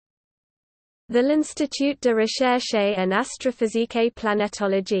The l'Institut de Recherche en Astrophysique et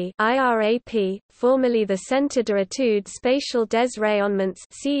Planétologie (IRAP), formerly the Centre d'études spatiales des rayonnements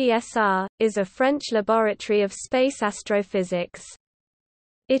 (CESR), is a French laboratory of space astrophysics.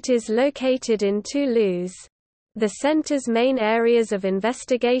 It is located in Toulouse. The centre's main areas of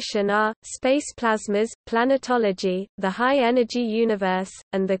investigation are, space plasmas, planetology, the high-energy universe,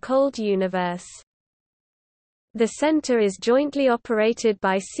 and the cold universe. The centre is jointly operated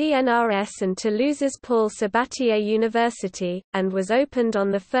by CNRS and Toulouse's Paul Sabatier University, and was opened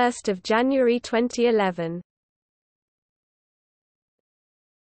on 1 January 2011.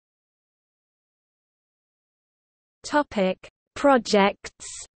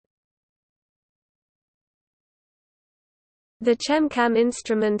 Projects. The ChemCam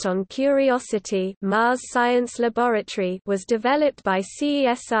instrument on Curiosity Mars Science Laboratory was developed by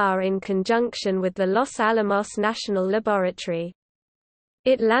CESR in conjunction with the Los Alamos National Laboratory.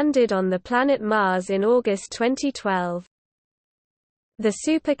 It landed on the planet Mars in August 2012. The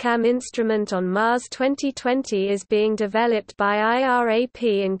SuperCam instrument on Mars 2020 is being developed by IRAP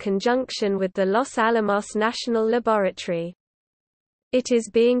in conjunction with the Los Alamos National Laboratory. It is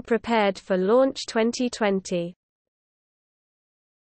being prepared for launch 2020.